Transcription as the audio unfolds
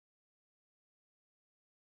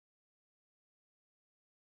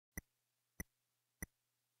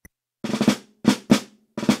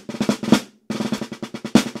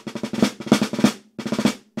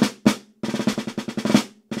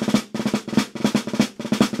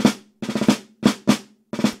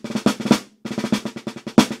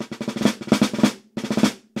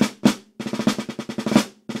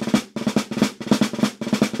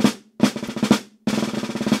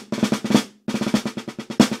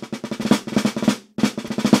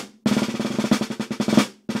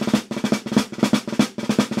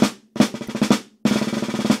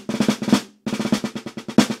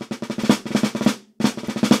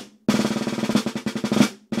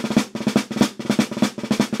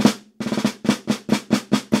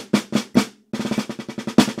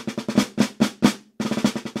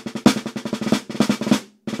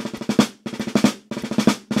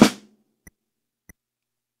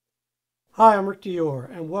Hi, I'm Rick Dior,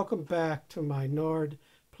 and welcome back to my N.A.R.D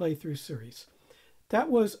playthrough series. That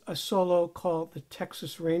was a solo called the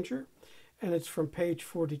Texas Ranger, and it's from page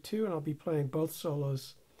 42, and I'll be playing both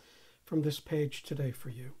solos from this page today for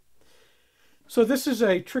you. So this is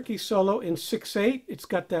a tricky solo in 6/8. It's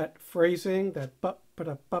got that phrasing, that bup,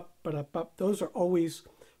 ba-da, bup, ba-da, bup. Those are always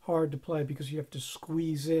hard to play because you have to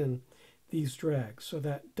squeeze in these drags. So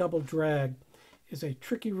that double drag is a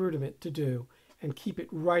tricky rudiment to do and keep it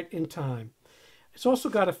right in time. It's also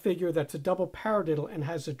got a figure that's a double paradiddle and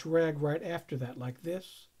has a drag right after that, like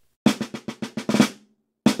this.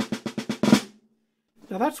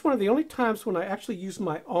 Now that's one of the only times when I actually use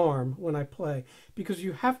my arm when I play, because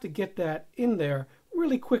you have to get that in there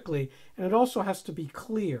really quickly, and it also has to be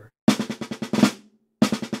clear.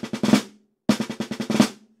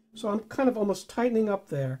 So I'm kind of almost tightening up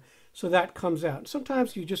there so that comes out.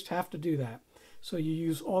 Sometimes you just have to do that. So you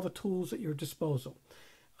use all the tools at your disposal.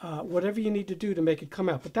 Whatever you need to do to make it come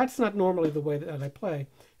out. But that's not normally the way that I play,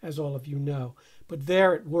 as all of you know. But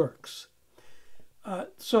there it works.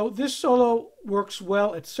 So this solo works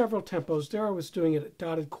well at several tempos. There I was doing it at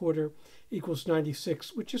dotted quarter equals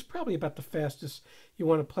 96, which is probably about the fastest you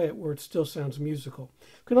want to play it where it still sounds musical.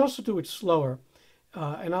 You can also do it slower,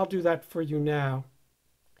 and I'll do that for you now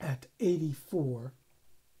at 84.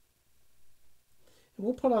 And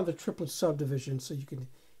we'll put on the triplet subdivision so you can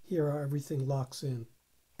hear how everything locks in.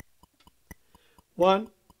 1,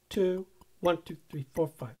 2, 1, 2, 3, 4,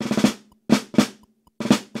 5.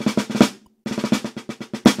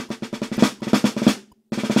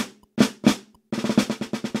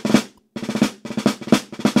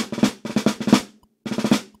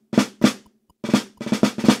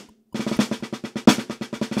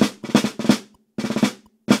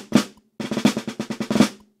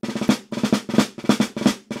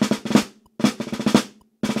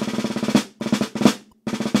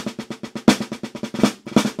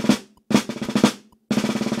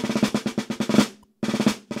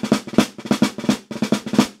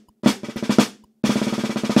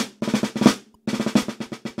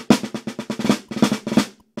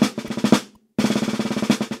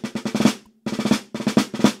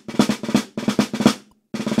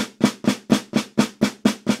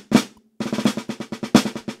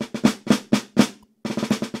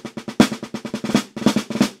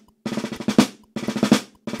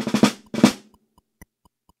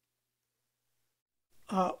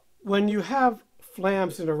 When you have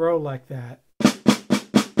flams in a row like that,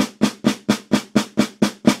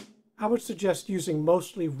 I would suggest using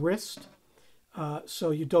mostly wrist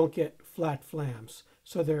so you don't get flat flams,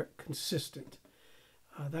 so they're consistent.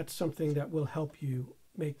 That's something that will help you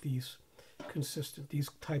make these consistent, these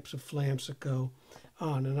types of flams that go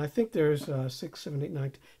on. And I think there's 6, 7, 8,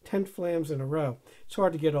 9, 10 flams in a row. It's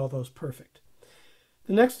hard to get all those perfect.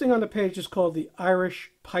 The next thing on the page is called the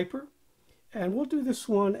Irish Piper. And we'll do this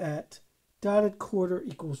one at dotted quarter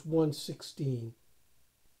equals 116.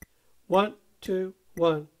 1, 2,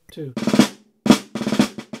 1, 2.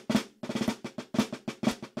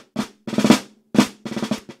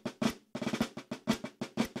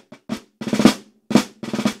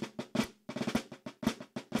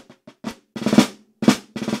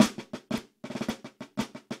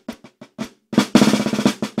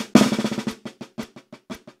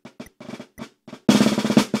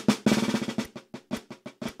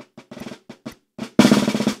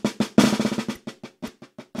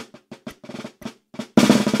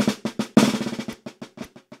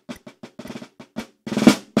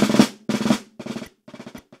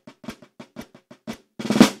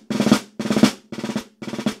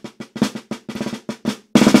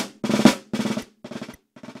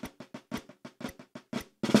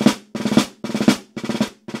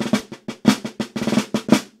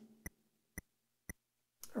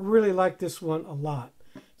 I really like this one a lot.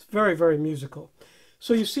 It's very, very musical.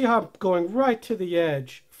 So you see how I'm going right to the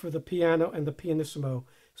edge for the piano and the pianissimo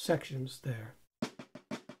sections there.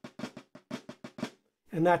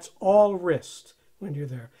 And that's all wrist when you're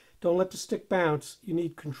there. Don't let the stick bounce. You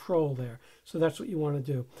need control there. So that's what you want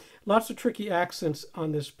to do. Lots of tricky accents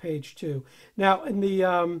on this page too. Now in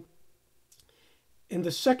the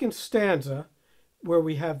second stanza, where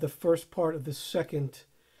we have the first part of the second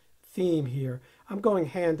theme here, I'm going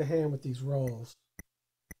hand to hand with these rolls.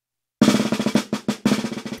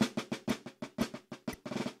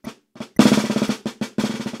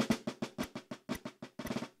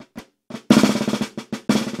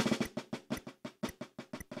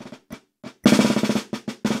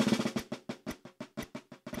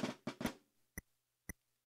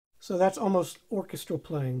 So that's almost orchestral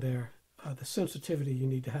playing there, the sensitivity you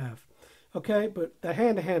need to have. Okay, but the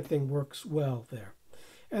hand-to-hand thing works well there.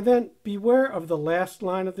 And then beware of the last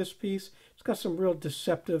line of this piece. It's got some real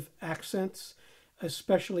deceptive accents,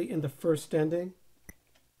 especially in the first ending.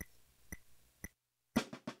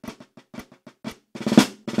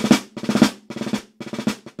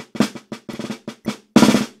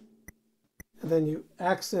 And then you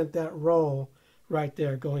accent that roll right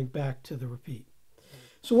there, going back to the repeat.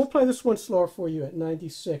 So we'll play this one slower for you at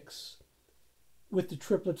 96 with the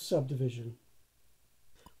triplet subdivision.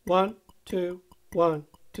 1, 2, 1,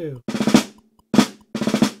 2.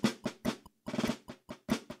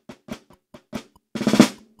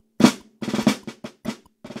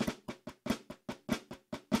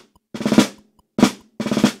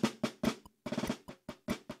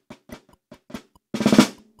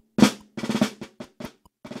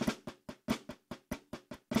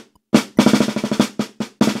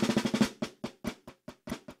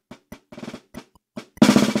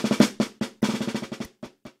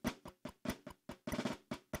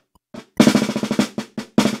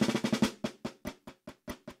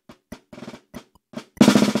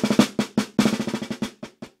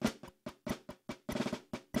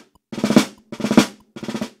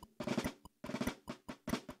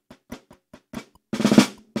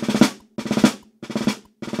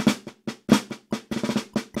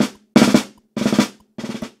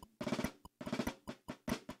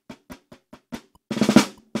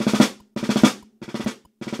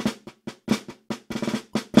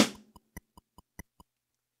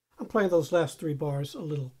 Playing those last 3 bars a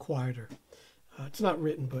little quieter. It's not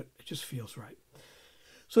written, but it just feels right.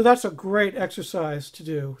 So that's a great exercise to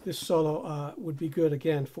do. This solo would be good,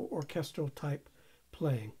 again, for orchestral type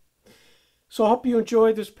playing. So I hope you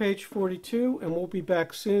enjoyed this page 42, and we'll be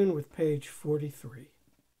back soon with page 43.